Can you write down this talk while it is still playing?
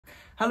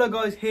Hello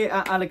guys, here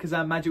at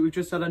Alakazam Magic, we've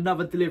just had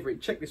another delivery.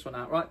 Check this one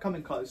out, right?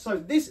 Coming close. So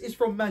this is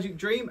from Magic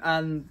Dream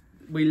and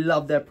we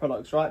love their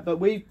products, right? But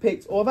we've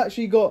picked, or I've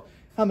actually got,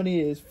 how many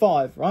is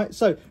 5, right?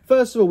 So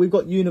first of all, we've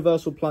got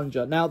Universal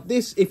Plunger. Now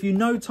this, if you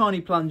know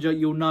Tiny Plunger,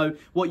 you'll know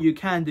what you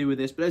can do with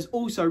this, but there's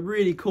also a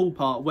really cool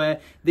part where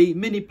the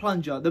mini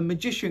plunger, the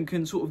magician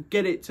can sort of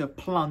get it to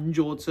plunge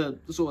or to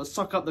sort of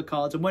suck up the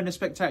cards, and when the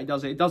spectator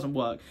does it, it doesn't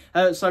work.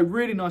 So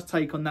really nice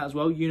take on that as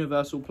well,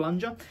 Universal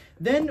Plunger.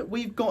 Then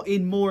we've got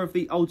in more of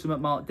the Ultimate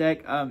Mark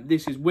deck.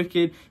 This is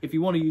wicked. If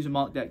you want to use a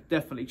Mark deck,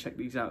 definitely check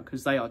these out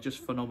because they are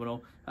just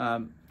phenomenal.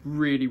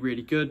 Really,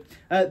 really good.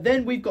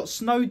 Then we've got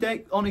Snow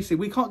deck. Honestly,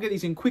 we can't get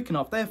these in quick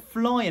enough. They're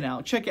flying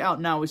out. Check it out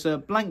now. It's a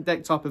blank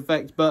deck type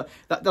effect, but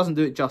that doesn't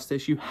do it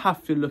justice. You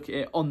have to look at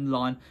it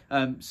online.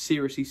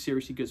 Seriously,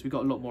 seriously good. So we've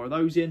got a lot more of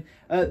those in.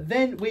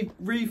 Then we've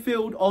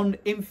refilled on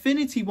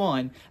Infinity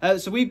Wine.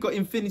 So we've got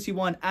Infinity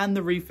Wine and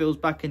the refills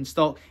back in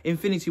stock.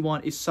 Infinity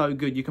Wine is so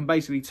good. You can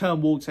basically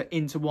turn water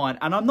into wine.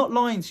 And I'm not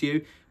lying to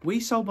you. We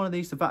sold one of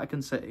these to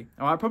Vatican City.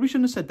 All right, probably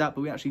shouldn't have said that,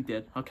 but we actually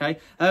did, okay?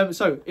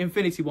 So,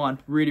 Infinity Wine,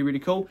 really, really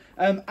cool.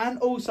 And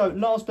also,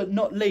 last but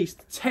not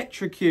least,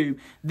 Tetra Cube.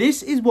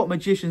 This is what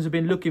magicians have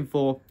been looking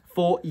for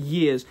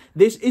years.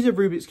 This is a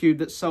Rubik's Cube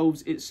that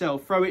solves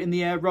itself. Throw it in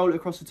the air, roll it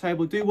across the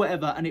table, do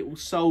whatever, and it will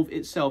solve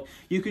itself.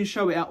 You can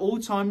show it at all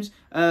times,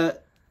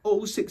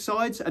 all 6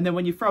 sides, and then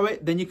when you throw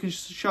it, then you can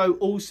show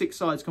all 6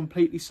 sides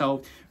completely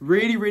solved.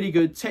 Really, really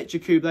good. Tetra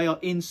Cube, they are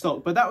in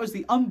stock. But that was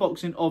the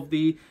unboxing of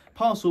the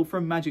parcel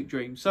from Magic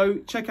Dream. So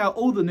check out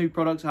all the new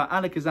products at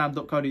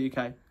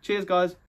alakazam.co.uk. Cheers, guys.